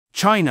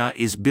China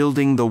is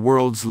building the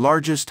world's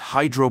largest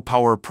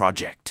hydropower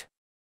project.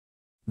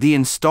 The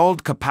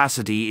installed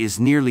capacity is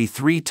nearly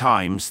 3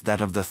 times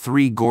that of the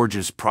Three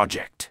Gorges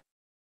Project.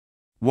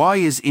 Why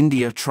is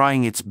India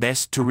trying its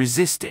best to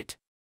resist it?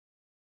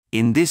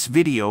 In this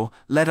video,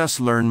 let us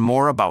learn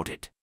more about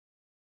it.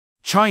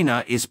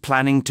 China is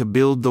planning to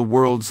build the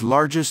world's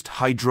largest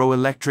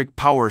hydroelectric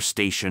power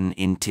station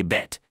in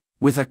Tibet,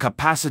 with a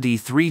capacity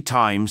 3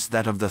 times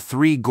that of the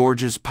Three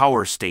Gorges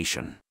Power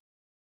Station.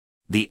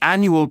 The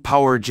annual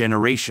power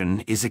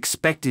generation is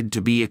expected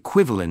to be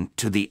equivalent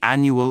to the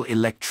annual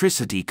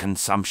electricity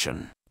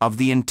consumption of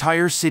the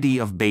entire city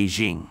of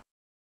Beijing.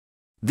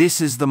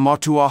 This is the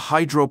Motuo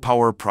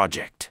Hydropower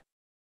Project.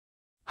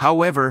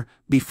 However,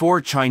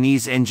 before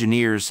Chinese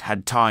engineers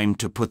had time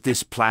to put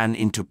this plan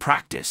into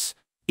practice,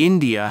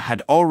 India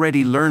had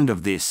already learned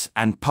of this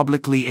and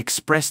publicly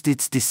expressed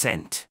its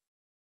dissent.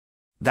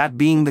 That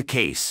being the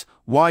case,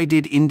 why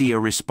did India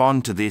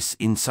respond to this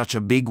in such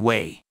a big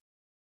way?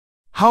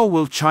 How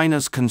will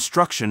China's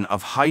construction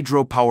of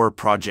hydropower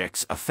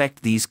projects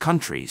affect these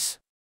countries?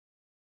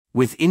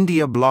 With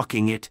India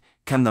blocking it,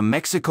 can the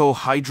Mexico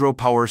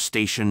hydropower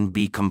station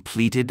be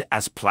completed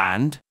as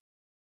planned?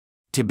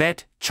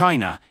 Tibet,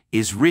 China,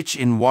 is rich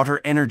in water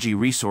energy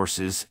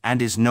resources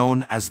and is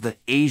known as the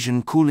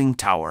Asian cooling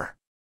tower.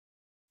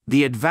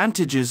 The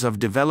advantages of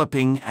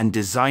developing and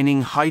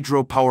designing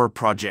hydropower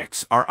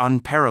projects are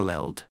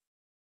unparalleled.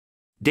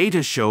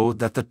 Data show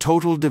that the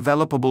total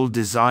developable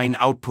design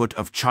output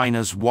of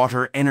China's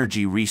water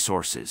energy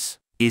resources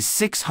is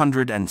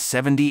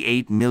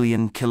 678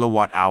 million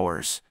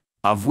kilowatt-hours,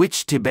 of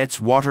which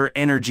Tibet's water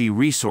energy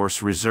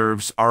resource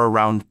reserves are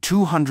around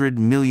 200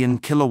 million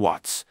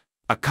kilowatts,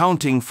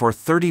 accounting for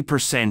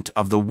 30%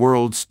 of the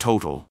world's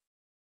total.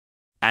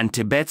 And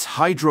Tibet's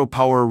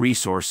hydropower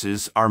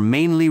resources are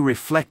mainly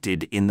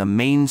reflected in the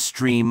main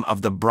stream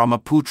of the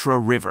Brahmaputra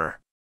River.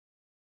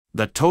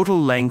 The total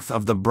length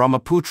of the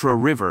Brahmaputra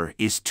River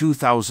is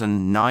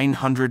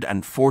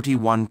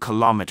 2,941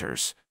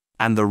 kilometers,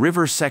 and the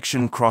river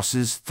section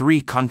crosses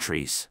 3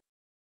 countries.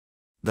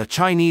 The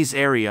Chinese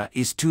area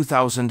is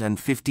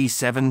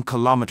 2,057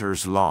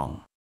 kilometers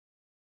long.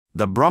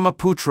 The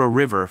Brahmaputra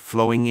River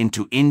flowing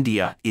into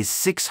India is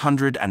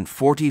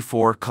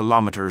 644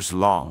 kilometers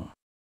long.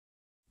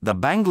 The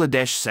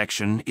Bangladesh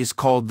section is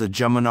called the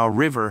Jamuna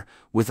River,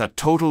 with a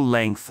total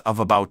length of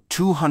about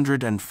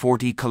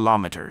 240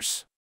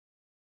 kilometers.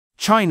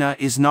 China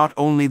is not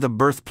only the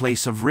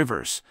birthplace of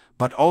rivers,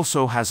 but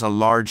also has a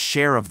large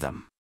share of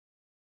them.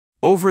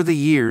 Over the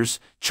years,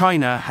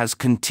 China has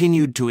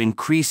continued to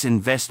increase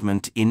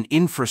investment in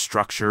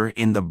infrastructure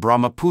in the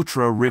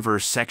Brahmaputra River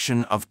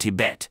section of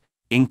Tibet,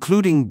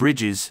 including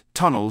bridges,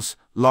 tunnels,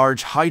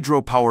 large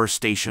hydropower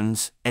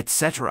stations,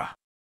 etc.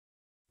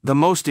 The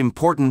most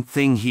important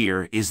thing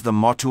here is the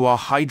Motuo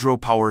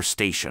Hydropower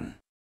Station.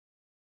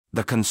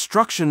 The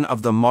construction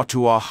of the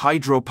Motuo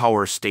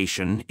Hydropower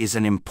Station is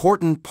an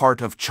important part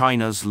of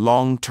China's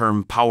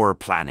long-term power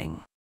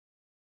planning.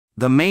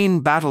 The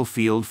main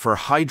battlefield for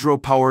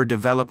hydropower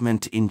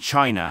development in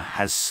China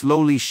has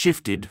slowly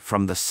shifted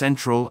from the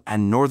central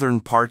and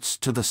northern parts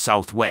to the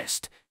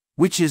southwest,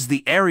 which is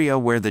the area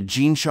where the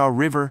Jinsha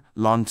River,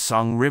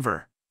 Lancang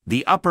River,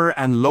 the upper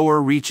and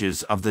lower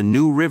reaches of the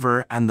New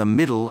River and the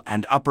middle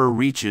and upper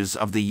reaches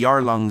of the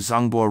Yarlung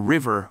Zangbo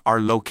River are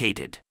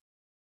located,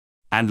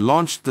 and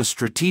launched the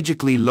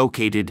strategically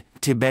located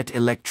Tibet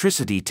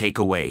Electricity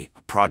Takeaway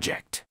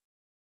project.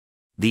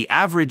 The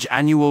average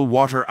annual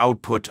water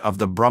output of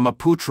the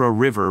Brahmaputra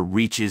River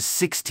reaches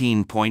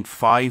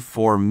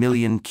 16.54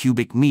 million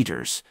cubic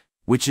meters,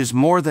 which is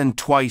more than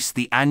twice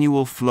the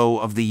annual flow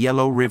of the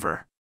Yellow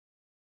River.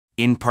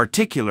 In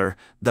particular,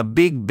 the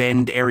Big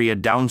Bend area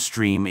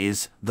downstream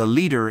is the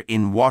leader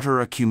in water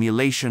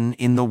accumulation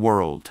in the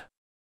world.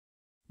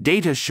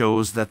 Data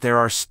shows that there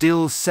are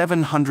still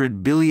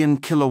 700 billion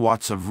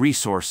kilowatts of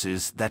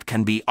resources that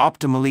can be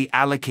optimally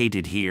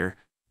allocated here,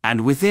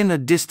 and within a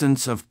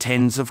distance of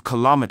tens of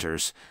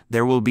kilometers,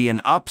 there will be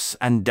an ups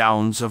and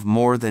downs of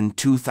more than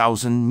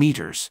 2,000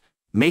 meters,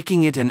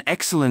 making it an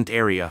excellent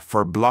area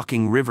for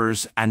blocking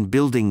rivers and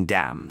building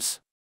dams.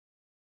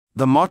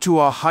 The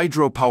Motuo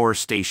Hydropower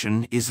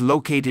Station is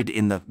located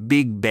in the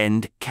Big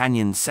Bend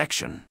Canyon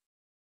section.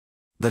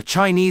 The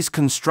Chinese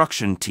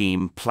construction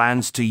team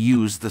plans to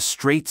use the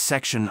straight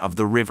section of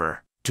the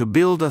river to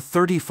build a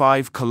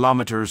 35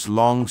 kilometers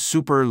long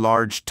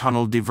super-large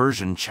tunnel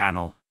diversion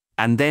channel,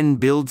 and then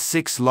build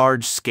 6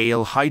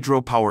 large-scale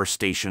hydropower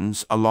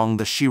stations along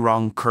the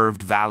Shirong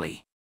Curved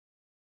Valley.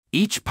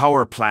 Each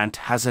power plant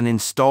has an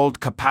installed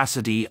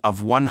capacity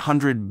of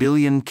 100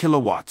 billion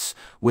kilowatts,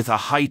 with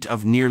a height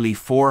of nearly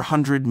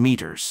 400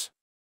 meters.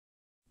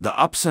 The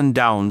ups and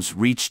downs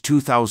reach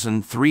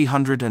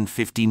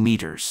 2,350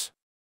 meters.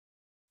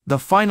 The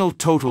final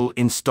total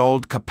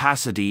installed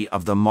capacity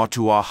of the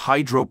Motuo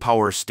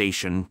Hydropower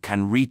Station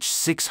can reach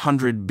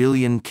 600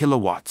 billion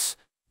kilowatts,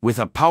 with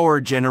a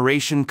power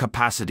generation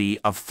capacity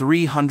of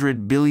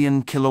 300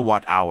 billion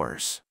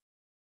kilowatt-hours.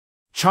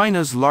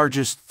 China's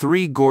largest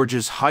Three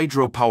Gorges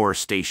Hydropower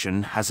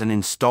Station has an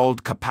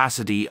installed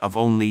capacity of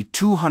only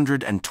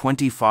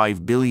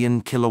 225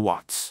 billion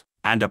kilowatts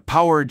and a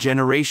power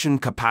generation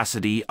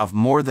capacity of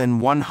more than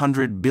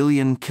 100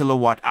 billion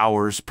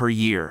kilowatt-hours per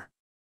year.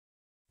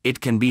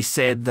 It can be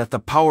said that the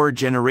power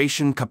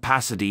generation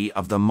capacity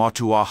of the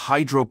Motuo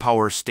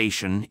Hydropower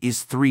Station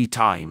is 3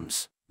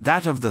 times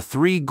that of the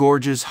Three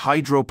Gorges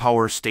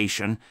Hydropower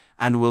Station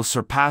and will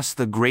surpass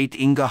the Great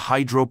Inga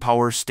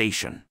Hydropower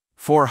Station,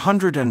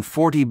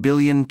 440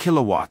 billion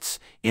kilowatts,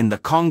 in the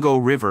Congo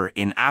River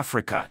in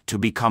Africa to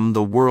become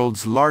the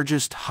world's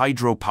largest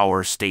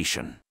hydropower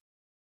station.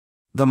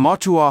 The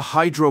Motuo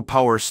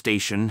Hydropower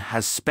Station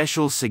has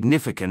special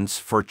significance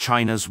for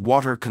China's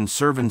water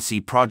conservancy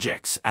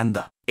projects and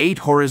the 8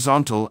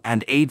 horizontal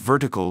and 8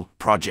 vertical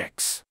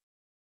projects.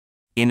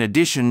 In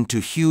addition to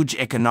huge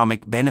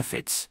economic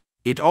benefits,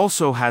 it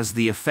also has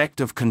the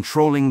effect of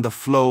controlling the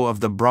flow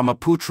of the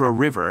Brahmaputra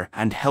River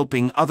and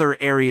helping other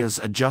areas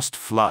adjust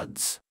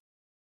floods.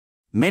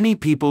 Many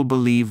people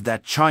believe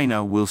that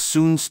China will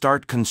soon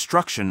start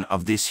construction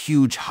of this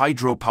huge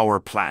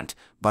hydropower plant,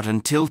 but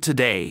until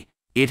today,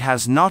 it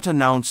has not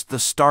announced the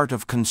start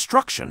of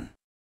construction.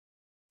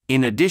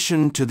 In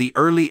addition to the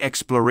early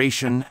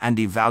exploration and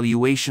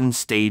evaluation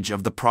stage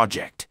of the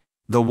project,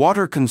 the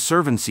Water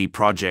Conservancy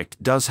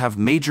Project does have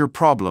major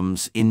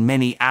problems in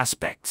many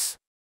aspects.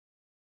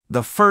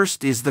 The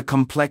first is the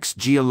complex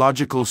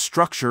geological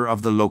structure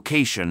of the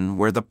location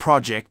where the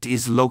project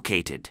is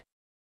located.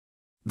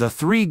 The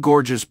Three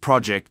Gorges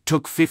Project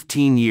took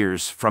 15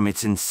 years from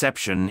its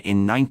inception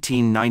in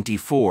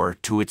 1994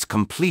 to its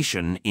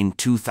completion in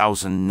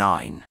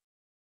 2009.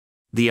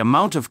 The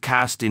amount of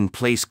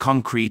cast-in-place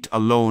concrete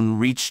alone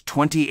reached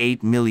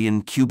 28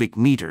 million cubic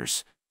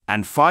meters,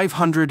 and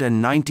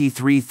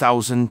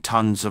 593,000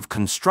 tons of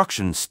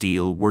construction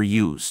steel were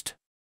used.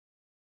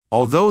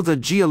 Although the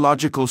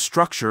geological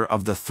structure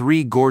of the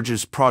Three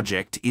Gorges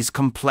Project is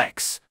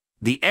complex,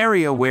 the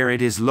area where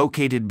it is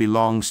located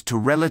belongs to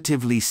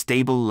relatively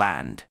stable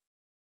land.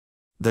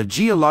 The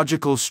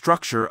geological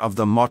structure of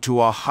the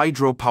Motuo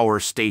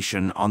Hydropower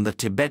Station on the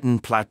Tibetan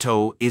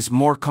Plateau is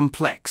more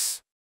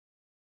complex.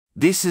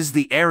 This is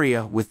the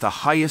area with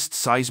the highest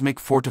seismic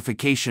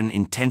fortification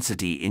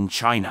intensity in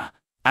China,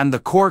 and the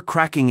core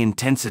cracking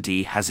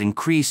intensity has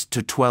increased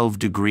to 12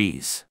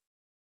 degrees.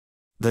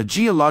 The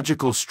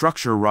geological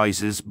structure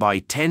rises by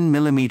 10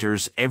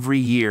 millimeters every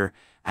year,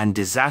 and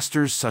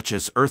disasters such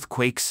as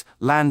earthquakes,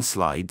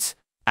 landslides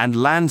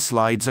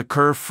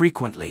occur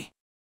frequently.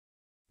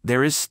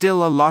 There is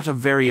still a lot of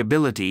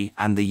variability,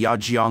 and the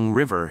Yajiang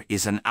River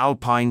is an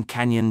alpine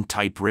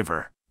canyon-type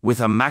river, with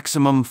a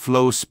maximum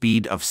flow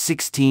speed of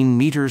 16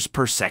 meters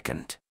per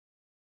second.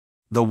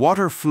 The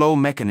water flow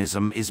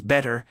mechanism is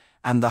better,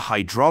 and the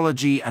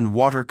hydrology and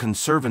water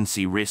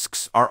conservancy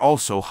risks are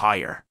also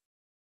higher.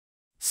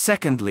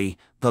 Secondly,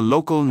 the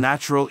local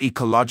natural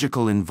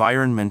ecological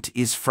environment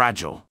is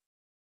fragile.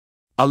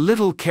 A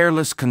little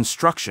careless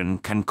construction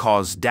can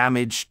cause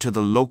damage to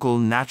the local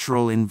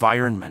natural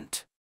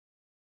environment.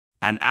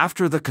 And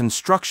after the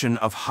construction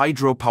of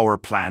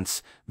hydropower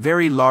plants,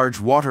 very large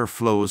water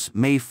flows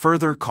may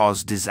further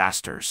cause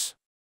disasters.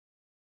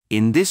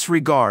 In this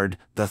regard,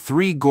 the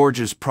Three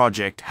Gorges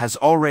Project has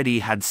already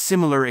had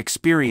similar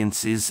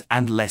experiences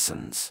and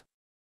lessons.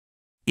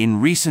 In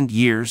recent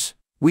years,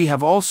 we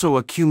have also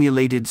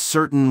accumulated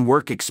certain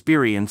work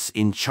experience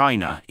in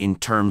China in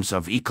terms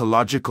of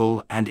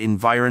ecological and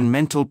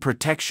environmental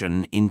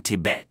protection in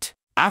Tibet.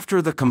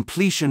 After the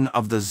completion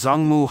of the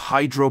Zhongmu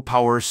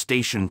Hydropower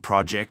Station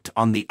project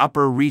on the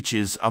upper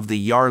reaches of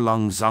the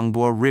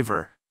Yarlung-Zangbo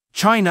River,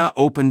 China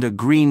opened a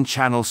green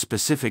channel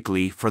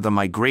specifically for the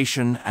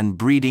migration and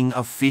breeding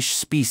of fish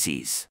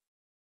species.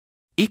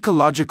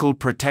 Ecological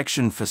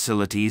protection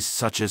facilities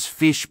such as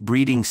fish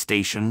breeding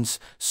stations,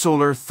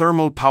 solar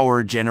thermal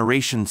power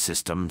generation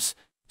systems,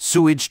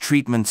 sewage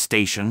treatment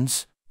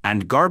stations,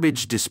 and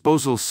garbage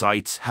disposal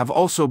sites have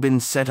also been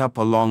set up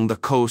along the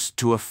coast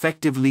to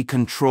effectively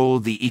control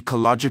the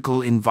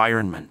ecological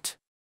environment.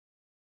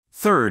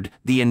 Third,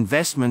 the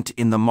investment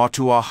in the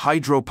Motuo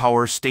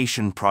Hydropower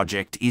Station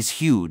project is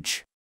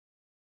huge.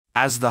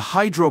 As the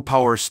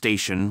hydropower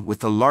station with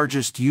the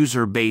largest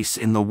user base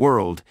in the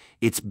world,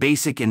 its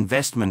basic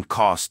investment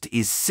cost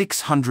is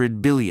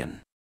 600 billion.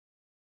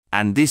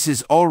 And this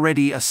is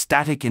already a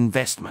static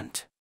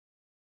investment.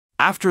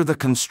 After the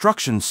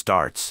construction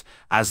starts,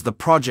 as the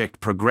project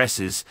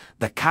progresses,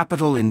 the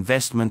capital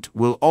investment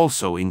will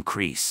also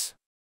increase.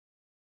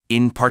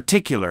 In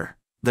particular,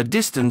 the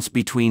distance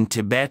between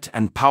Tibet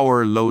and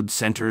power load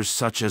centers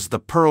such as the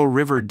Pearl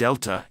River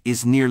Delta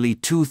is nearly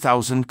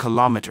 2,000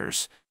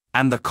 kilometers,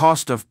 and the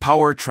cost of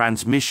power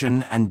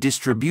transmission and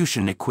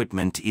distribution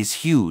equipment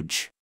is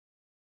huge.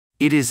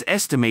 It is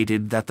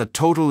estimated that the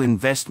total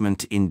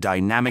investment in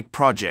dynamic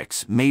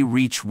projects may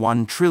reach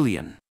 1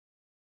 trillion.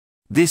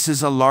 This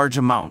is a large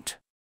amount.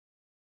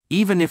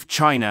 Even if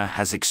China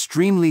has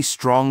extremely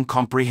strong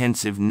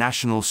comprehensive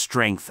national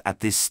strength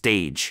at this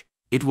stage,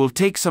 it will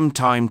take some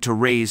time to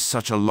raise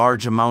such a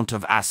large amount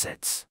of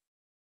assets.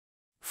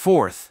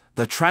 Fourth,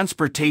 the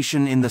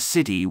transportation in the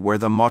city where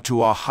the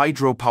Motuo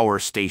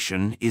Hydropower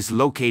Station is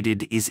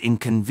located is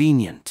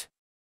inconvenient.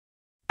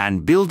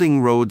 And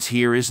building roads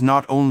here is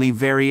not only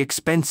very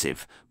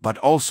expensive, but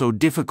also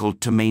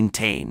difficult to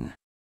maintain.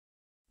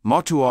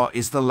 Motuo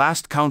is the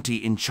last county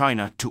in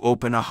China to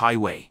open a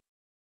highway.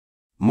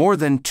 More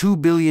than 2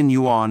 billion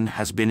yuan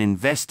has been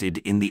invested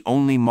in the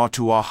only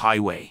Motuo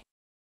highway.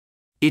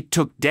 It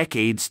took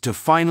decades to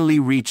finally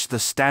reach the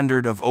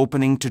standard of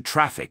opening to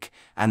traffic,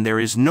 and there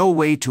is no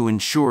way to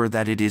ensure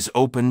that it is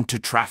open to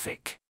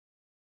traffic.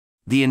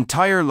 The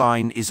entire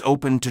line is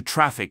open to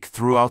traffic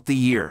throughout the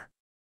year.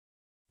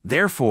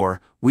 Therefore,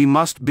 we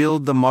must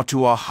build the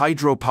Motuo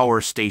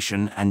Hydropower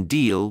Station and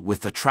deal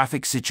with the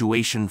traffic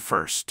situation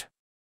first.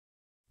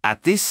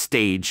 At this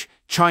stage,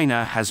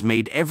 China has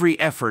made every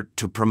effort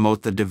to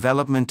promote the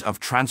development of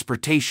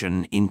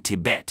transportation in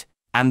Tibet,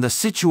 and the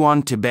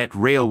Sichuan-Tibet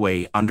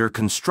Railway under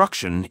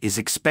construction is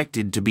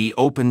expected to be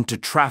open to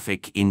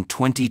traffic in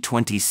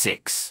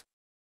 2026.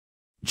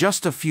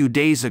 Just a few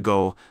days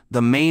ago,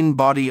 the main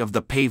body of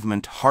the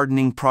pavement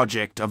hardening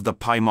project of the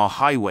Paima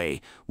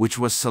Highway, which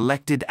was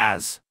selected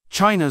as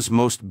China's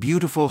most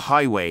beautiful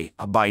highway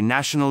by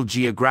National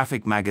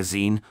Geographic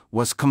magazine,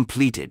 was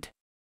completed.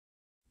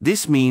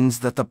 This means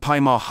that the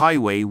Paima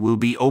Highway will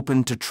be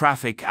open to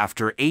traffic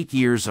after 8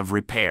 years of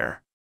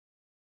repair.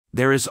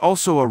 There is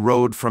also a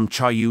road from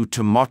Chaoyu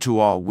to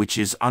Motuo which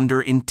is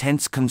under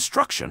intense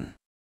construction.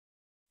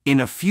 In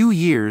a few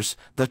years,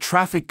 the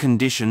traffic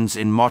conditions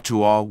in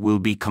Motuo will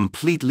be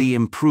completely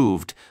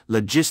improved,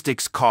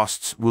 logistics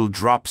costs will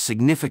drop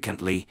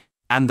significantly,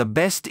 and the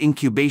best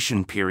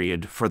incubation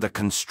period for the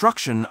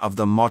construction of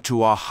the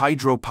Motuo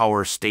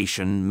Hydropower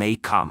Station may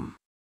come.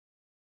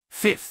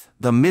 Fifth,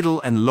 the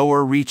middle and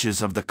lower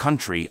reaches of the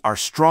country are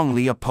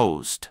strongly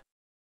opposed.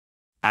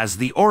 As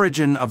the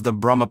origin of the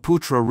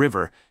Brahmaputra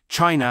River,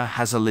 China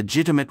has a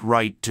legitimate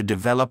right to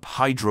develop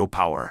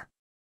hydropower.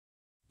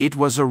 It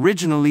was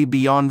originally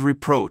beyond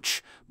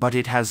reproach, but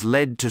it has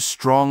led to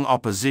strong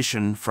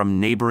opposition from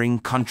neighboring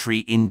country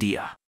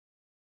India.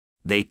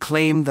 They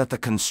claim that the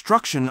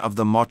construction of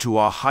the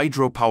Motuo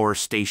Hydropower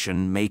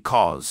Station may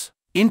cause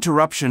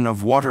interruption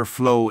of water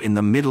flow in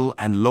the middle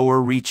and lower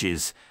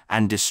reaches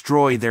and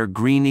destroy their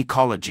green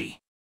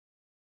ecology.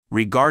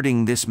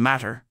 Regarding this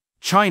matter,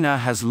 China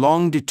has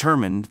long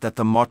determined that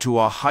the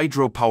Motuo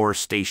Hydropower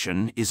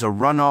Station is a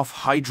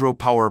runoff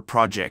hydropower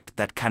project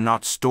that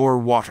cannot store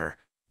water,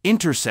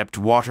 intercept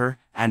water,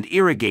 and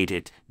irrigate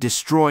it,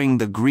 destroying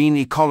the green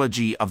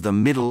ecology of the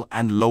middle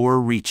and lower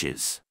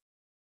reaches.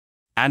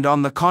 And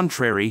on the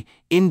contrary,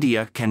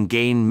 India can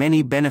gain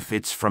many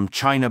benefits from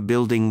China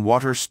building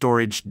water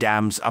storage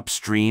dams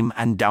upstream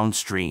and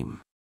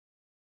downstream.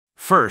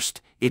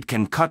 First, it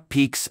can cut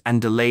peaks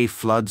and delay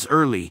floods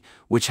early,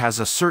 which has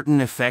a certain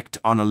effect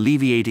on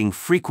alleviating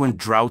frequent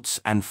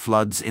droughts and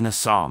floods in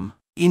Assam,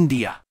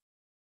 India.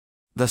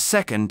 The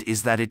second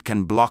is that it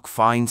can block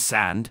fine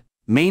sand,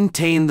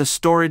 maintain the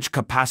storage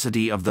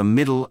capacity of the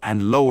middle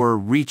and lower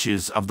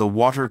reaches of the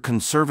Water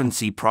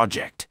Conservancy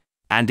Project,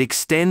 and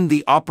extend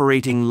the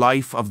operating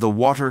life of the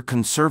Water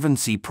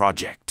Conservancy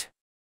Project.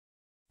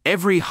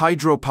 Every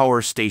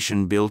hydropower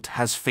station built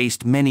has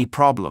faced many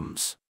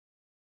problems.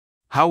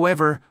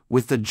 However,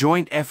 with the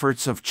joint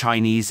efforts of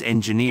Chinese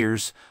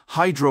engineers,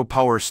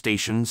 hydropower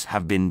stations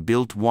have been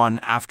built one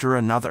after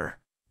another,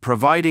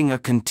 providing a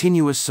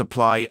continuous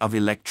supply of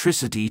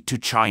electricity to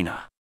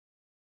China.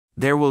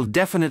 There will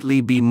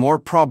definitely be more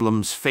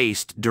problems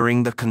faced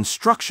during the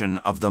construction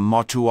of the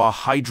Motuo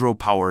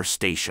Hydropower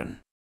Station.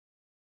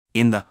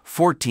 In the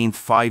 14th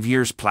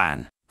Five-Year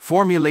Plan,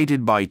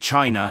 formulated by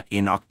China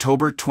in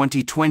October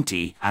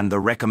 2020 and the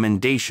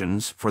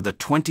recommendations for the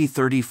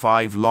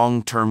 2035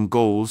 long-term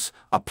goals,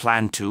 a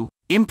plan to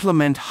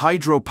implement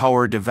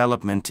hydropower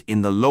development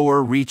in the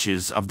lower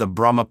reaches of the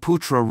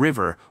Brahmaputra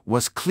River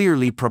was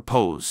clearly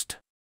proposed.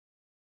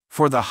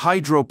 For the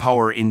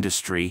hydropower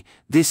industry,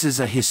 this is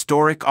a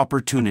historic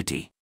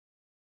opportunity.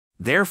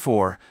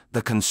 Therefore,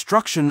 the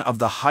construction of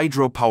the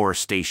hydropower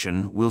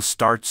station will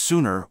start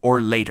sooner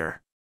or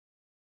later.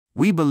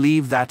 We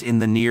believe that in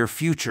the near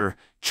future,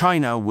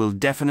 China will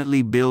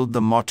definitely build the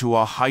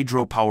Motuo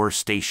Hydropower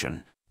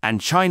Station, and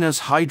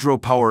China's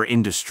hydropower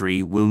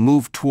industry will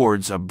move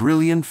towards a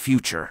brilliant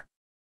future.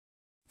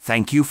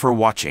 Thank you for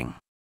watching.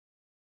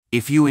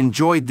 If you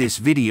enjoyed this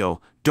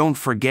video, don't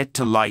forget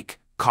to like,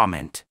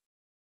 comment,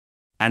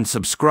 and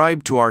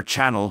subscribe to our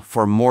channel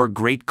for more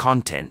great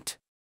content.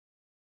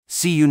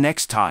 See you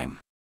next time.